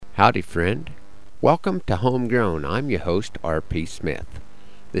Howdy, friend. Welcome to Homegrown. I'm your host, R.P. Smith.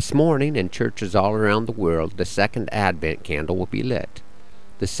 This morning, in churches all around the world, the second Advent candle will be lit.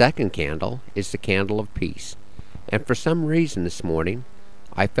 The second candle is the candle of peace. And for some reason this morning,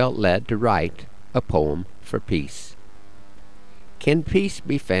 I felt led to write a poem for peace. Can peace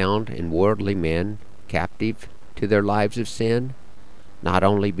be found in worldly men, captive to their lives of sin? Not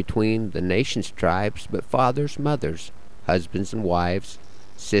only between the nation's tribes, but fathers, mothers, husbands and wives,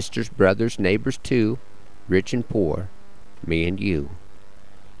 sisters, brothers, neighbors too, rich and poor, me and you.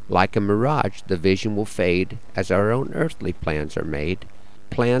 Like a mirage, the vision will fade as our own earthly plans are made.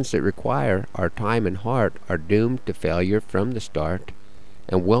 Plans that require our time and heart are doomed to failure from the start,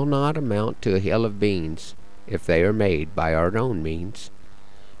 and will not amount to a hill of beans if they are made by our own means.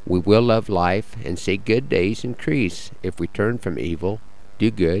 We will love life and see good days increase if we turn from evil, do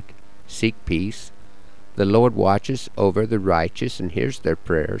good, seek peace. The Lord watches over the righteous and hears their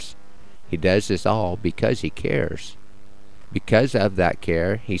prayers. He does this all because He cares. Because of that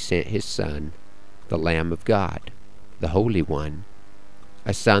care, He sent His Son, the Lamb of God, the Holy One,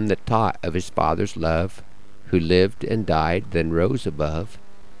 a Son that taught of His Father's love, who lived and died, then rose above.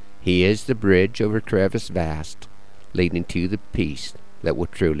 He is the bridge over crevice vast, leading to the peace that will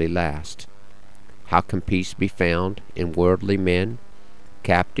truly last. How can peace be found in worldly men,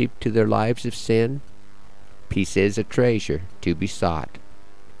 captive to their lives of sin? Peace is a treasure to be sought,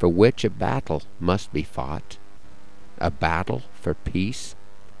 for which a battle must be fought. A battle for peace,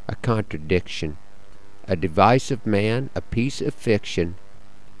 a contradiction, a device of man, a piece of fiction.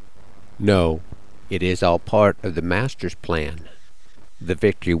 No, it is all part of the Master's plan, the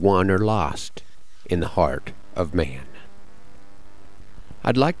victory won or lost in the heart of man.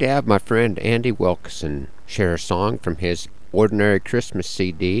 I'd like to have my friend Andy Wilkerson share a song from his Ordinary Christmas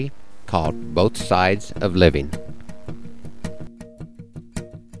CD called Both Sides of Living.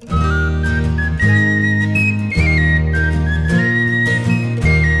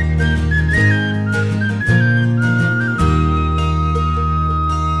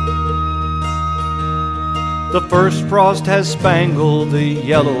 The first frost has spangled the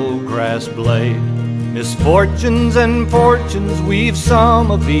yellow grass blade. Misfortunes and fortunes we've some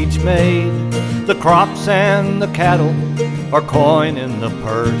of each made. The crops and the cattle are coin in the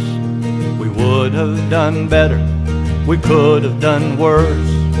purse. We would have done better, we could have done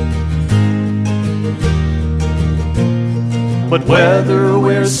worse. But whether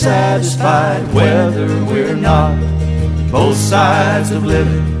we're satisfied, whether we're not, both sides of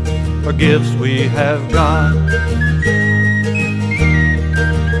living are gifts we have got.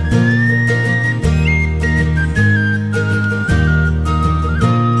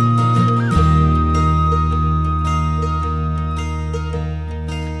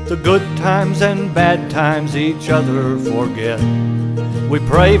 The good times and bad times each other forget. We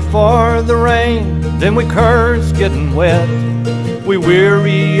pray for the rain, then we curse getting wet. We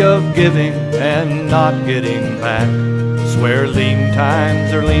weary of giving and not getting back. Swear lean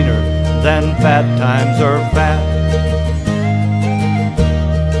times are leaner than fat times are fat.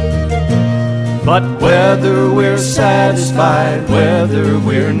 But whether we're satisfied, whether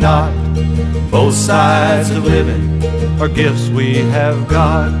we're not, both sides of living are gifts we have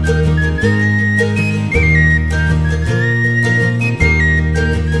got.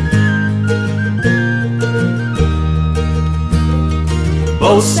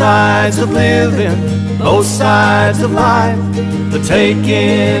 Both sides of living, both sides of life, the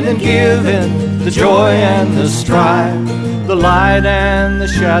taking and giving, the joy and the strife, the light and the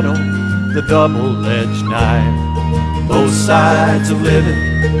shadow, the double-edged knife. Both sides of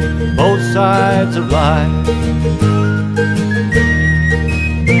living, both sides of life.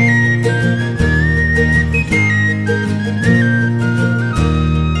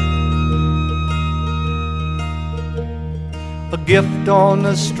 A gift on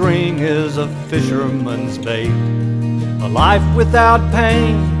a string is a fisherman's bait. A life without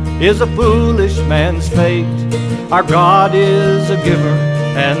pain is a foolish man's fate. Our God is a giver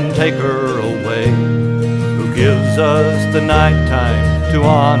and taker away, who gives us the nighttime to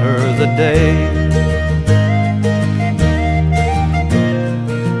honor the day.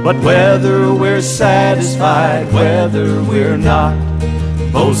 But whether we're satisfied, whether we're not,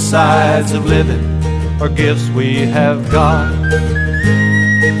 both sides of living are gifts we have got.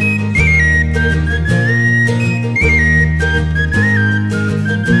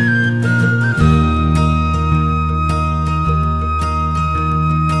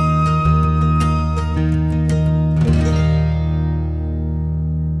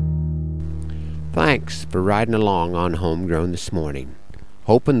 Thanks for riding along on Homegrown this morning.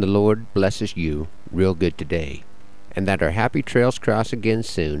 Hoping the Lord blesses you real good today. and that our happy trails cross again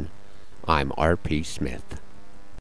soon. I'm R.P. Smith.